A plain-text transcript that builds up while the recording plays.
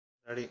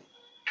Ready.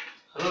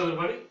 Hello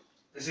everybody,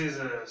 this is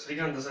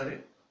Srikanth Dasare.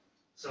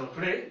 So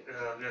today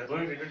we are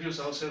going to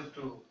introduce ourselves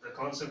to the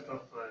concept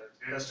of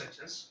data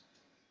structures.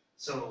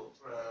 So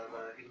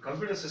in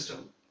computer system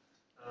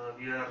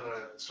we are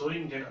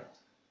storing data.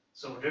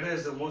 So data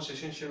is the most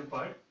essential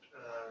part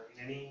in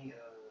any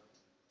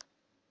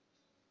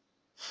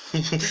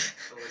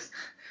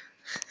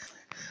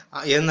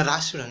ఏదన్నా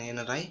రాసి చూడండి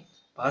ఏదన్నా రాయి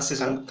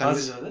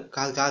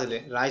కాదులే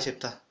రాయి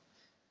చెప్తా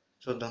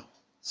చూద్దాం.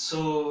 So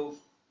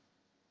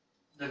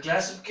the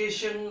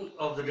classification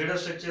of the data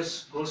structures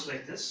goes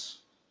like this.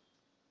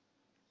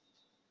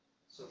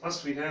 So first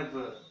we have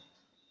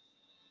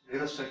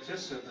data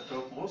structures at the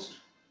topmost,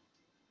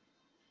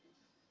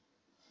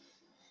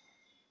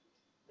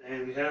 and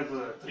we have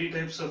three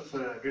types of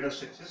data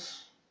structures.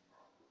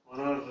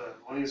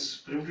 One is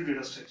primitive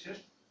data structure,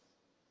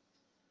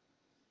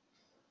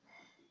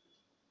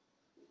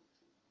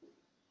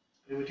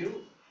 primitive,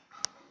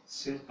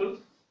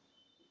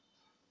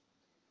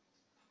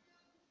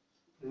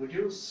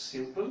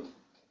 simple,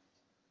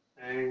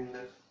 and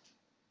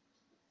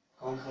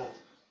compound.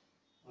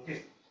 Okay.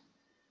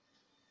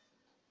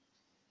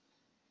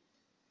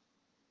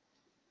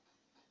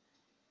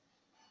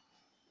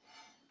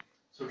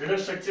 So data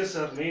structures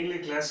are mainly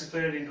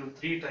classified into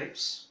three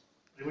types: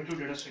 primitive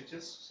data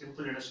structures,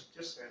 simple data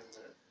structures, and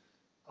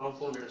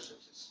compound data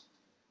structures.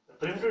 The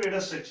primitive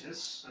data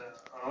structures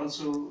are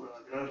also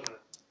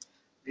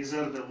these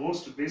are the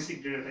most basic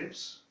data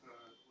types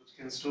which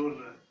can store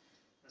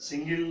a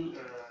single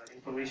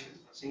information,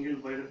 a single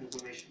byte of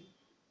information.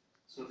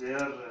 So they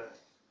are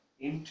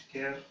int,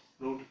 char,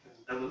 float, and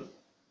double.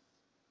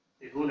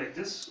 They go like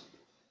this: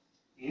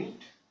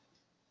 int,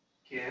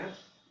 char,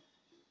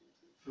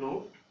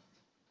 float,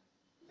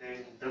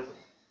 and double.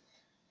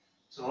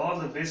 So all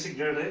the basic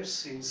data types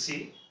in C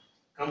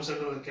comes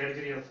under the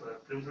category of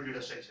primitive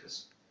data structures.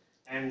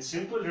 And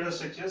simple data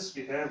structures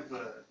we have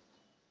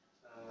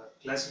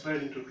classified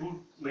into two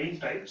main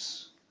types.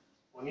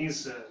 One is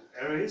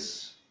arrays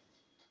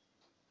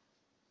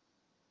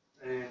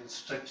and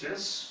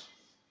structures.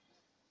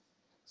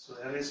 So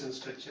arrays and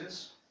structures.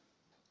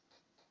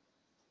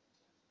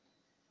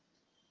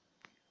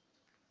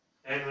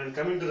 And when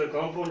coming to the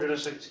compound data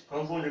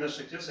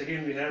structures,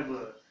 again we have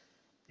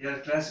they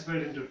are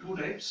classified into two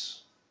types.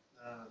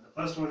 The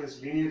first one is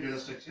linear data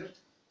structure.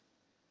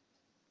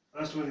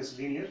 First one is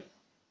linear,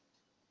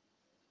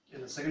 and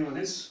the second one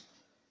is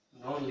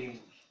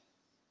non-linear.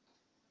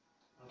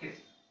 Okay,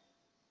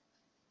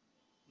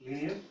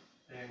 linear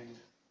and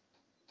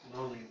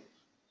non-linear.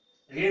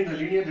 Again, the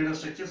linear data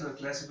structures are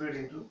classified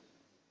into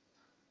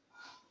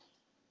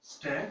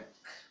stack,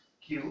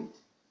 queue,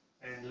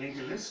 and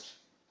linked list.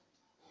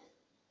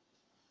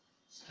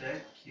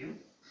 Stack, queue,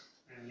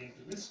 and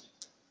linked list.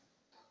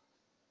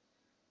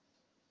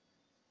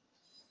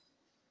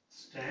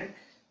 Stack,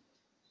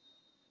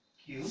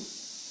 queue,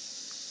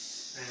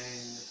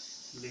 and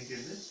linked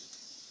list.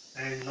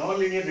 And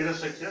non-linear data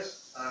structures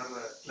are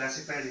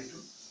classified into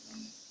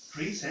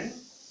trees and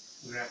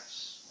graphs.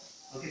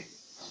 Okay,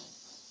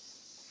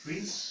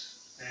 trees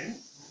and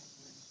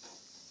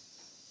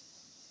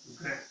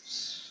graphs.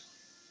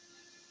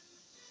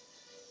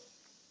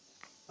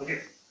 Okay,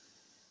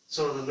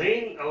 so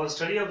our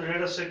study of the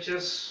data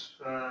structures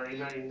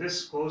in this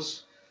course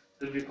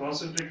will be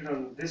concentrated on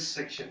this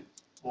section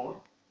more,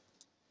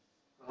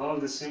 all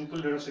the simple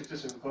data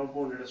structures and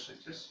compound data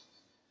structures.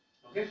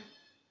 Okay.